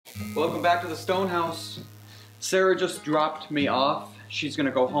Welcome back to the Stone House. Sarah just dropped me off. She's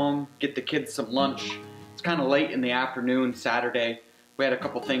gonna go home, get the kids some lunch. It's kind of late in the afternoon, Saturday. We had a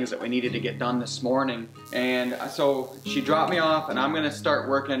couple things that we needed to get done this morning. And so she dropped me off and I'm gonna start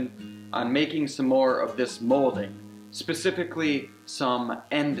working on making some more of this molding. Specifically, some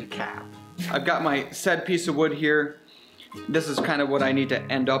end cap. I've got my said piece of wood here. This is kind of what I need to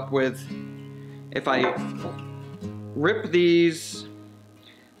end up with. If I rip these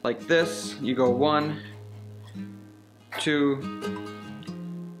like this, you go 1, 2,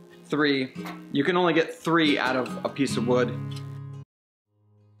 3. You can only get 3 out of a piece of wood.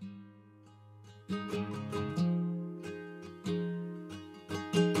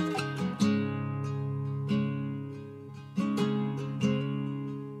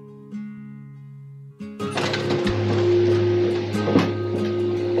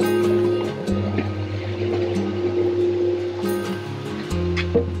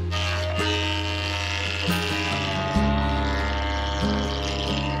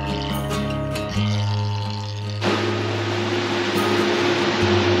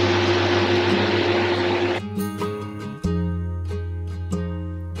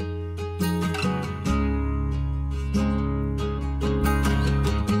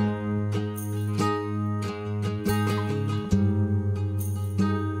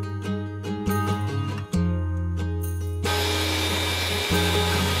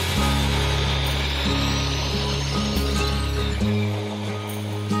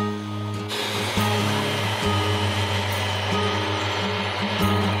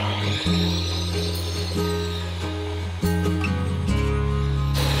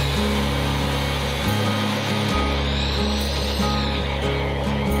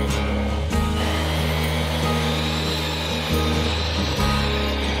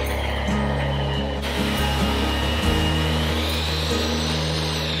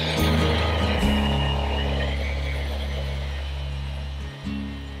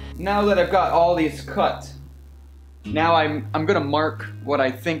 Now that I've got all these cut, now I'm gonna mark what I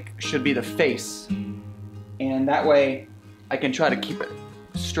think should be the face. And that way I can try to keep it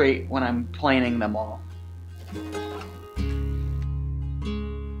straight when I'm planing them all.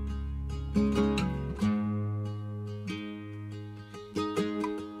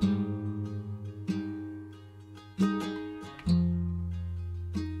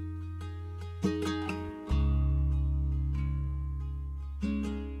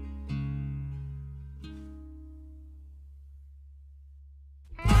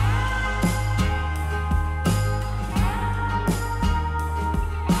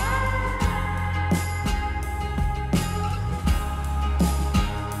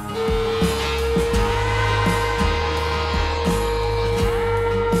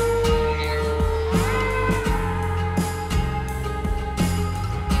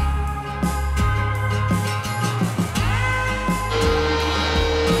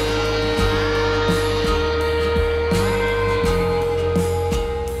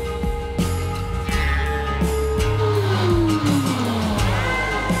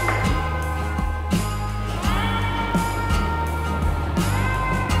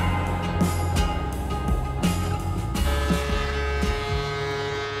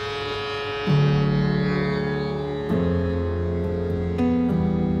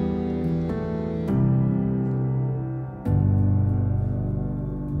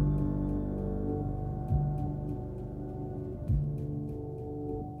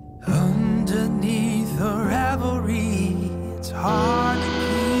 Underneath the revelry, it's hard to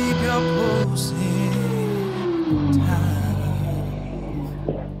keep your pulse in time.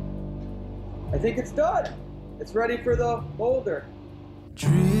 I think it's done. It's ready for the molder.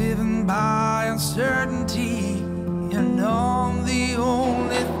 Driven by uncertainty, you know I'm the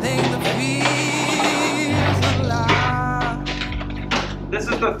only thing that feels alive. This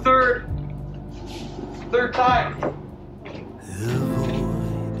is the third time. The void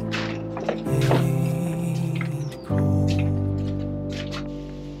ain't cold.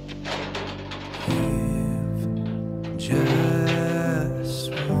 You've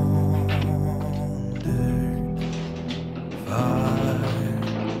just wandered far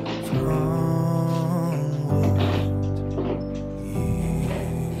from what you know.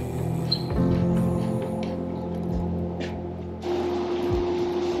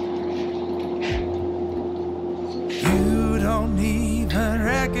 You don't even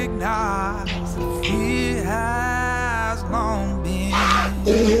recognize the fear has long been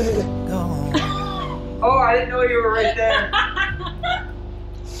gone. Oh, I didn't know you were right there.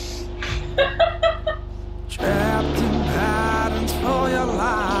 Trapped in patterns for your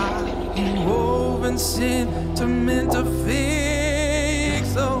life, woven sentiment to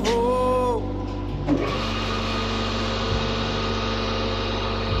fix the whole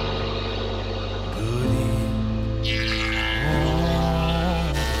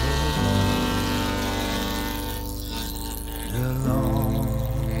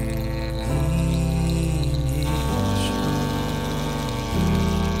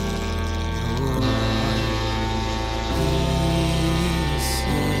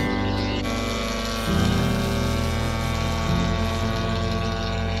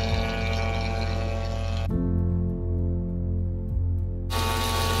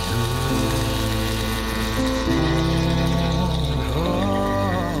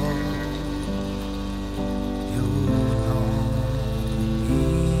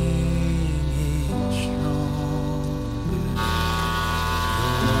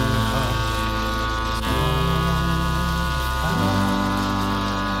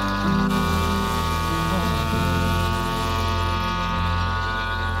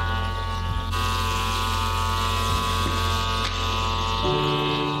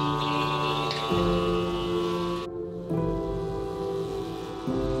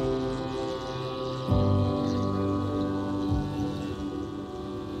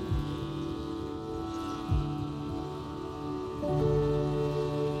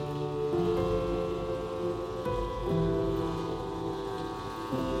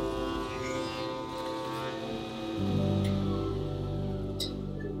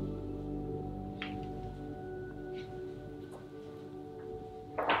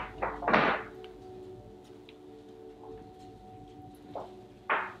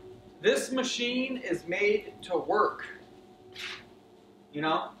This machine is made to work. You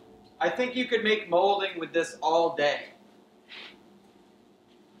know? I think you could make molding with this all day.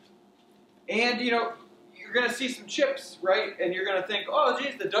 And, you know, you're going to see some chips, right? And you're going to think, oh,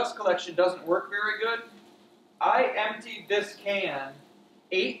 geez, the dust collection doesn't work very good. I emptied this can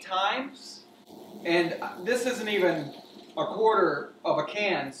 8 times, and this isn't even a quarter of a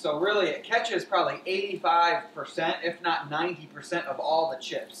can, so really it catches probably 85%, if not 90% of all the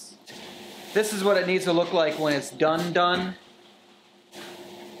chips. This is what it needs to look like when it's done. Then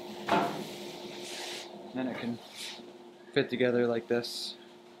it can fit together like this.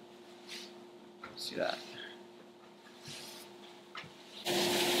 See that?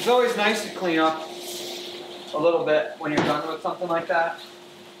 It's always nice to clean up a little bit when you're done with something like that.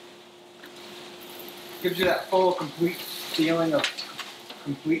 Gives you that full, complete feeling of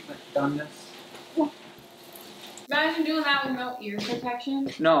complete doneness. Imagine doing that without ear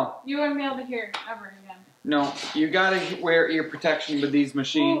protection. No. You wouldn't be able to hear ever again. No, you gotta wear ear protection with these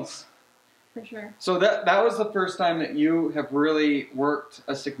machines. For sure. So that was the first time that you have really worked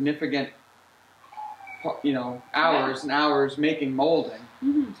a significant, you know, hours and hours making molding.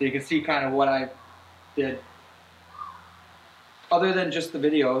 Mm-hmm. So you can see kind of what I did. Other than just the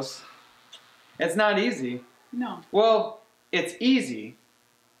videos, it's not easy. No. Well, it's easy.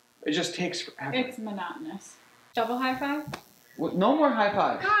 It just takes forever. It's monotonous. Double high five? Well, no more high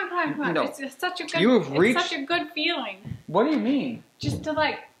five. Come on, come on. No. It's just such a good. You have reached. It's such a good feeling. What do you mean? Just to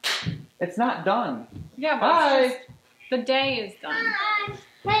like. It's not done. Yeah, but Hi. it's just, the day is done. Hi.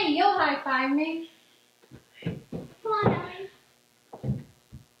 Hey, you'll high five me. Come on, Ellie.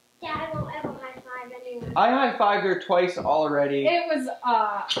 Dad won't ever high five anyone. I high fived her twice already. It was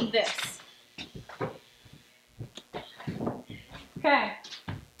this. Okay.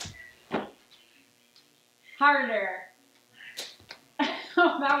 Harder.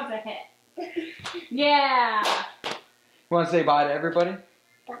 Oh, that was a hit. Yeah. Want to say bye to everybody?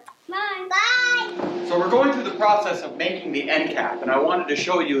 Bye. Bye. So we're going through the process of making the end cap, and I wanted to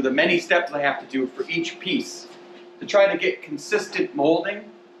show you the many steps I have to do for each piece to try to get consistent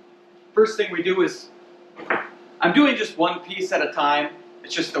molding. First thing we do is, I'm doing just one piece at a time.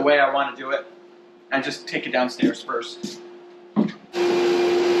 It's just the way I want to do it. And just take it downstairs first.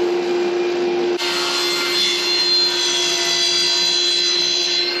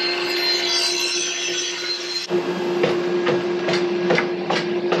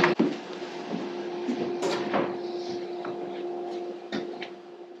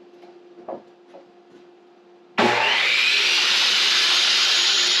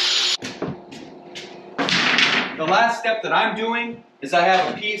 The last step that I'm doing is I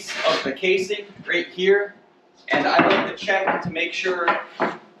have a piece of the casing right here, and I like to check to make sure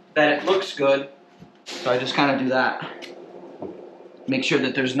that it looks good. So I just kind of do that. Make sure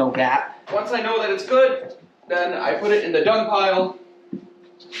that there's no gap. Once I know that it's good, then I put it in the done pile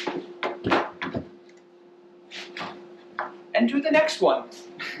and do the next one.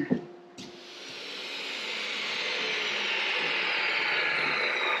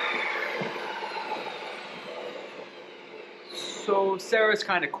 So Sarah's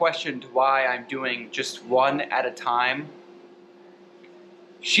kind of questioned why I'm doing just one at a time.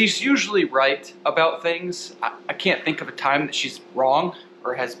 She's usually right about things. I can't think of a time that she's wrong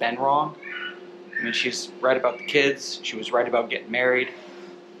or has been wrong. I mean, she's right about the kids. She was right about getting married.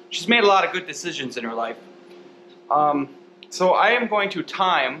 She's made a lot of good decisions in her life. So I am going to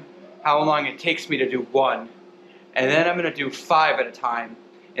time how long it takes me to do one, and then I'm going to do 5 at a time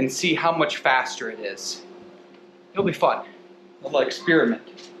and see how much faster it is. It'll be fun. A little experiment.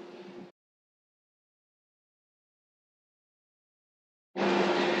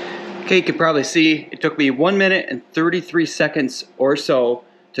 Okay, you can probably see it took me 1 minute and 33 seconds or so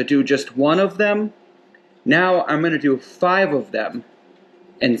to do just one of them. Now I'm going to do 5 of them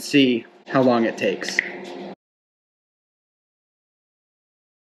and see how long it takes.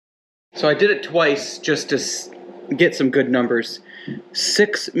 So I did it twice just to get some good numbers.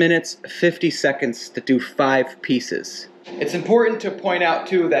 6 minutes, 50 seconds to do 5 pieces. It's important to point out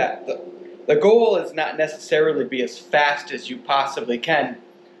too that the goal is not necessarily be as fast as you possibly can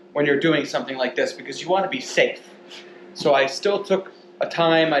when you're doing something like this, because you want to be safe. So I still took a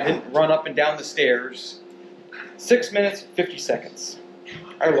time, I didn't run up and down the stairs. 6 minutes, 50 seconds.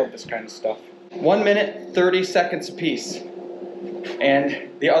 I love this kind of stuff. 1 minute, 30 seconds a piece. And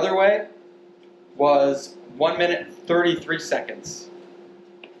the other way was 1 minute, 33 seconds.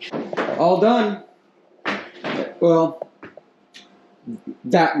 All done. Well,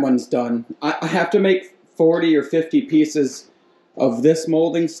 that one's done. I have to make 40 or 50 pieces of this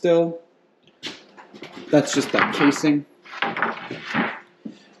molding still. That's just that casing.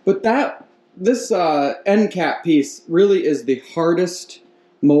 But this end cap piece really is the hardest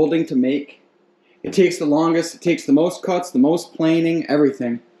molding to make. It takes the longest, it takes the most cuts, the most planing,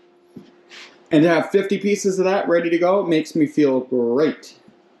 everything. And to have 50 pieces of that ready to go makes me feel great.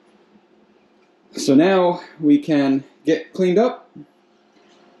 So now we can get cleaned up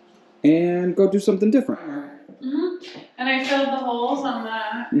and go do something different. Mm-hmm. And I filled the holes on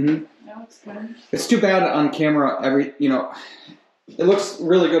that. Mm-hmm. That looks good. It's too bad on camera, it looks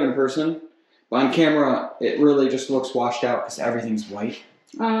really good in person, but on camera it really just looks washed out because everything's white.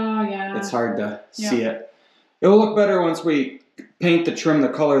 Oh, yeah. It's hard to see it. It will look better once we paint the trim the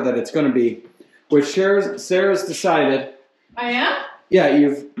color that it's going to be, which Sarah's decided. Oh, yeah? Yeah,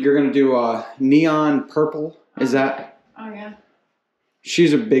 you're going to do neon purple. Is that? Oh, yeah.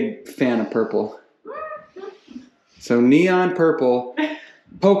 She's a big fan of purple. So neon purple,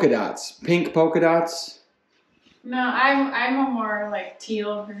 polka dots, pink polka dots. No, I'm a more like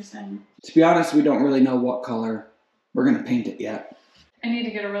teal person. To be honest, we don't really know what color we're going to paint it yet. I need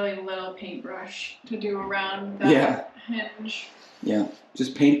to get a really little paintbrush to do around that hinge. Yeah,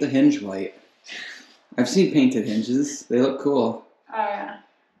 just paint the hinge white. I've seen painted hinges. They look cool. Oh, yeah.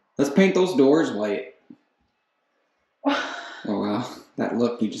 Let's paint those doors white. Oh, wow. That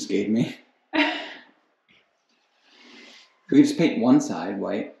look you just gave me. We can just paint one side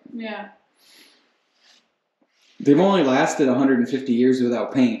white. Yeah. They've only lasted 150 years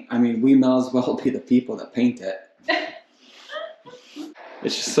without paint. I mean, we might as well be the people that paint it.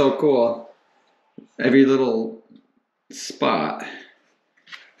 It's just so cool. Every little spot.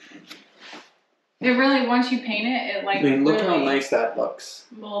 It really, once you paint it, it like I mean, look really how nice that looks.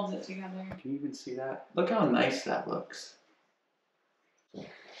 molds it together. Can you even see that? Look how nice that looks.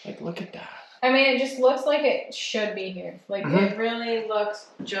 Like, look at that. I mean, it just looks like it should be here. Like, it really looks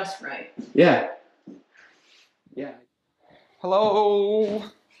just right. Yeah. Yeah. Hello.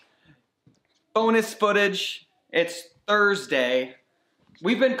 Bonus footage. It's Thursday.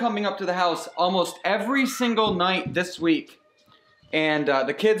 We've been coming up to the house almost every single night this week. And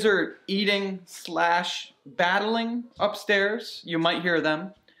the kids are eating / battling upstairs. You might hear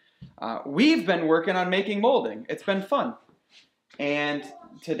them. We've been working on making molding. It's been fun. And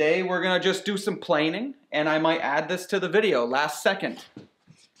today we're going to just do some planing. And I might add this to the video last second.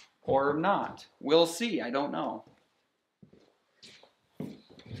 Or not. We'll see. I don't know.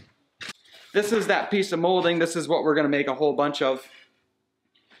 This is that piece of molding. This is what we're going to make a whole bunch of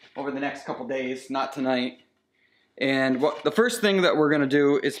over the next couple days. Not tonight. And the first thing that we're going to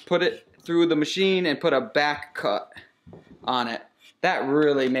do is put it through the machine and put a back cut on it. That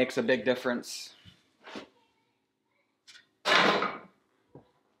really makes a big difference.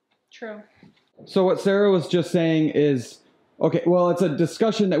 True. So what Sarah was just saying is, okay, well, it's a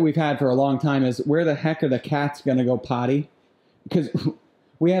discussion that we've had for a long time, is where the heck are the cats going to go potty? Because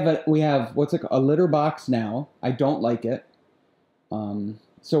we have what's it called, a litter box now. I don't like it.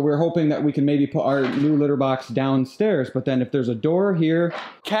 So we're hoping that we can maybe put our new litter box downstairs, but then if there's a door here...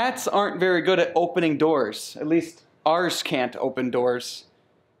 Cats aren't very good at opening doors. At least ours can't open doors.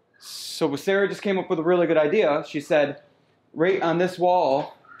 So Sarah just came up with a really good idea. She said, right on this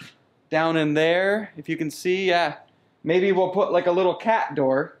wall, down in there, if you can see, yeah, maybe we'll put like a little cat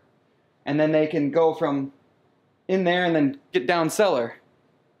door, and then they can go from in there and then get down cellar.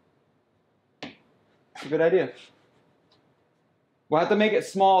 It's a good idea. We'll have to make it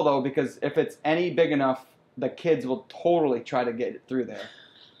small, though, because if it's any big enough, the kids will totally try to get it through there.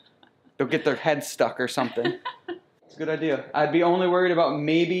 They'll get their head stuck or something. It's a good idea. I'd be only worried about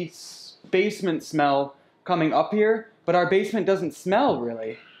maybe basement smell coming up here, but our basement doesn't smell,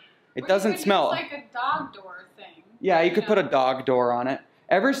 really. It doesn't smell. It's like a dog door thing. Yeah, you could put a dog door on it.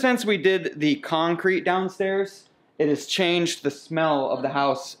 Ever since we did the concrete downstairs, it has changed the smell of the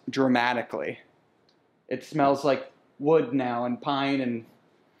house dramatically. It smells like wood now and pine and,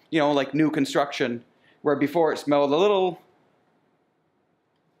 you know, like new construction, where before it smelled a little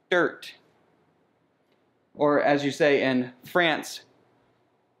dirt. Or as you say in France,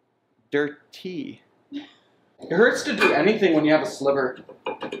 dirty. It hurts to do anything when you have a sliver.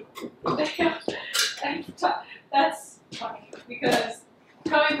 That's funny, because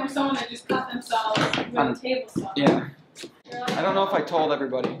coming from someone that just cut themselves with a table saw. Yeah. Like, I don't know if I told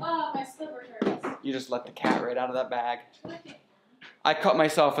everybody. Oh, my sliver hurts. You just let the cat right out of that bag. I cut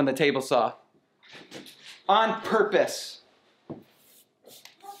myself in the table saw. On purpose.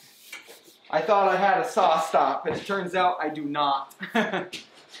 I thought I had a saw stop, but it turns out I do not.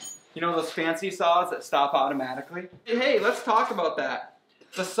 You know those fancy saws that stop automatically? Hey, let's talk about that.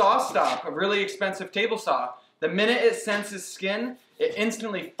 The saw stop, a really expensive table saw. The minute it senses skin, it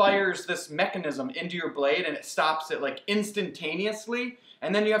instantly fires this mechanism into your blade and it stops it like instantaneously.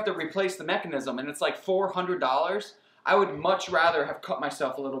 and then you have to replace the mechanism, and it's like $400. I would much rather have cut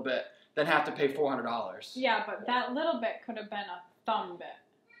myself a little bit than have to pay $400. Yeah, but that little bit could have been a thumb bit.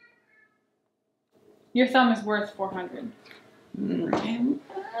 Your thumb is worth $400.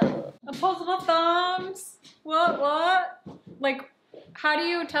 Opposable thumbs. What? Like, how do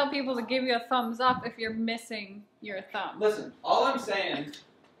you tell people to give you a thumbs up if you're missing your thumb? Listen, all I'm saying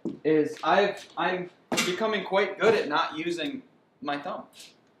is I'm becoming quite good at not using my thumb.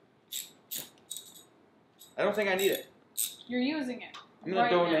 I don't think I need it. You're using it. I'm gonna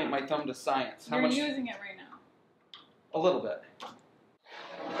donate my thumb to science. How much? You're using it right now. A little bit.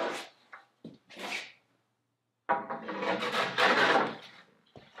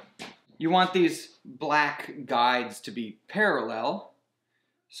 You want these black guides to be parallel.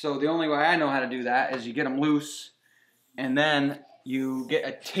 So the only way I know how to do that is you get them loose, and then you get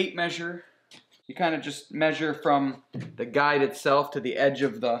a tape measure. You kind of just measure from the guide itself to the edge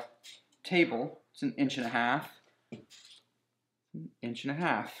of the table. It's 1.5 inches. 1.5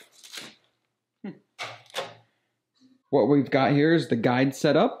 inches. What we've got here is the guide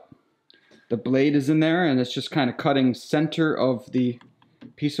set up. The blade is in there, and it's just kind of cutting center of the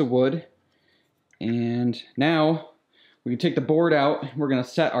piece of wood. And now we can take the board out. We're going to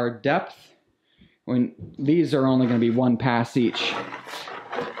set our depth. When these are only going to be 1 pass each.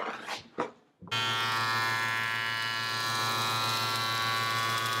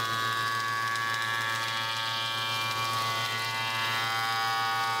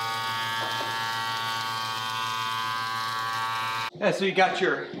 Yeah, so you got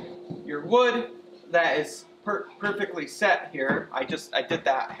your wood that is perfectly set here. I did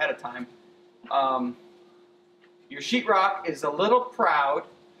that ahead of time. Your sheetrock is a little proud,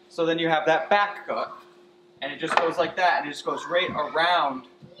 so then you have that back cut, and it just goes like that, and it just goes right around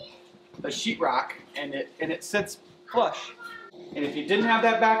the sheetrock, and it sits flush. And if you didn't have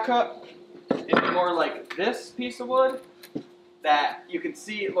that back cut, it'd be more like this piece of wood that you can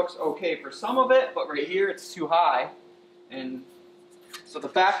see it looks okay for some of it, but right here it's too high, and so the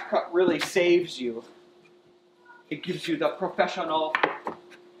back cut really saves you. It gives you the professional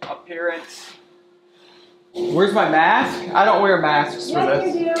appearance. Where's my mask? I don't wear masks for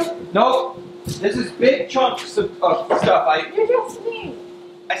this. Yes, you do. Nope. This is big chunks of stuff. You just sneezed.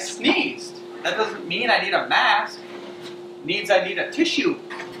 I sneezed. That doesn't mean I need a mask. It means I need a tissue.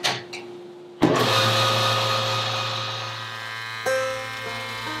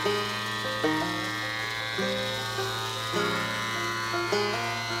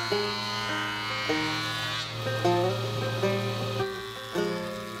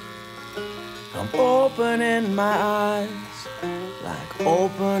 Opening my eyes like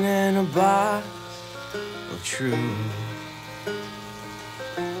opening a box of truth.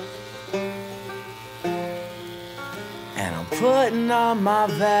 And I'm putting on my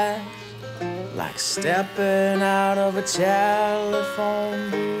vest like stepping out of a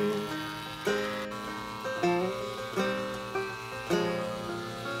telephone booth.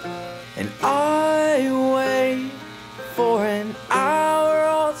 And I wait for an hour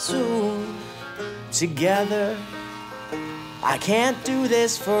or two together. I can't do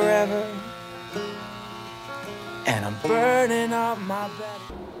this forever, and I'm burning up my bed.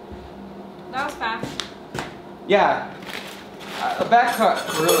 That was fast. Yeah, a back cut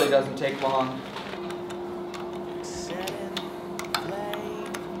really doesn't take long.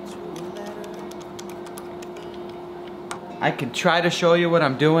 I could try to show you what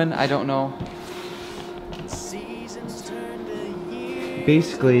I'm doing. I don't know.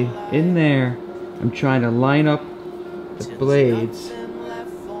 Basically, in there, I'm trying to line up the blades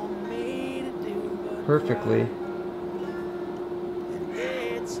perfectly.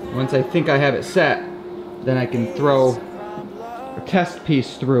 Once I think I have it set, then I can throw a test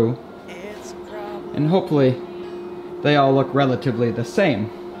piece through, and hopefully they all look relatively the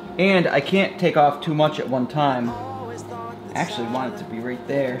same. And I can't take off too much at one time. I actually want it to be right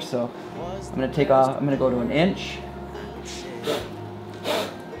there, so I'm gonna take off. I'm gonna go to 1 inch.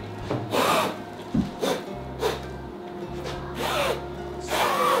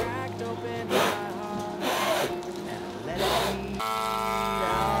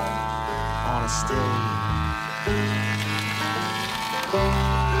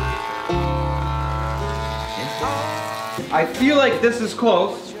 I feel like this is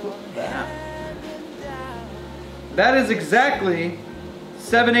close. That is exactly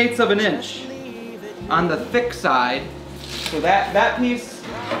 7/8 of an inch on the thick side. So that piece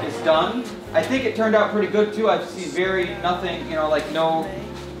is done. I think it turned out pretty good too. I see nothing, you know, like no,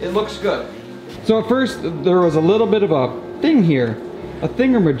 it looks good. So at first there was a little bit of a thing here, a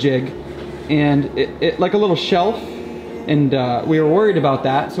thingamajig, and it like a little shelf, And we were worried about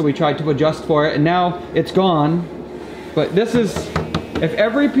that, so we tried to adjust for it, and now it's gone. But this is, if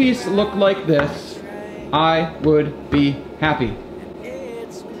every piece looked like this, I would be happy.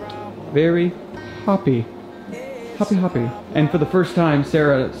 Very happy. Happy. And for the first time,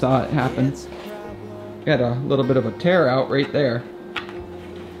 Sarah saw it happen. Got a little bit of a tear out right there.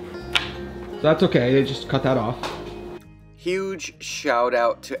 So that's okay, they just cut that off. Huge shout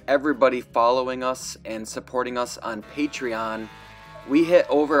out to everybody following us and supporting us on Patreon. We hit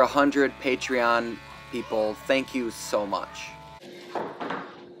over 100 Patreon people. Thank you so much.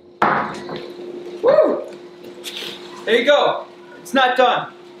 Woo! There you go. It's not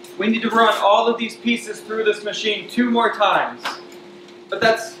done. We need to run all of these pieces through this machine 2 more times. But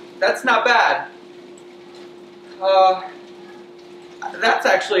that's not bad. That's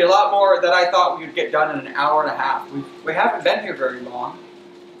actually a lot more than I thought we would get done in an hour and a half. We haven't been here very long.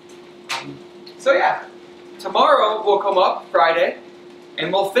 So yeah, tomorrow we'll come up, Friday,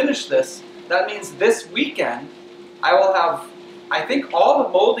 and we'll finish this. That means this weekend I will have, I think, all the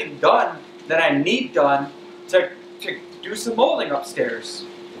molding done that I need done to do some molding upstairs.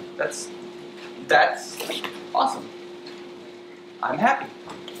 That's awesome. I'm happy.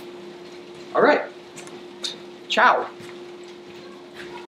 All right. Ciao.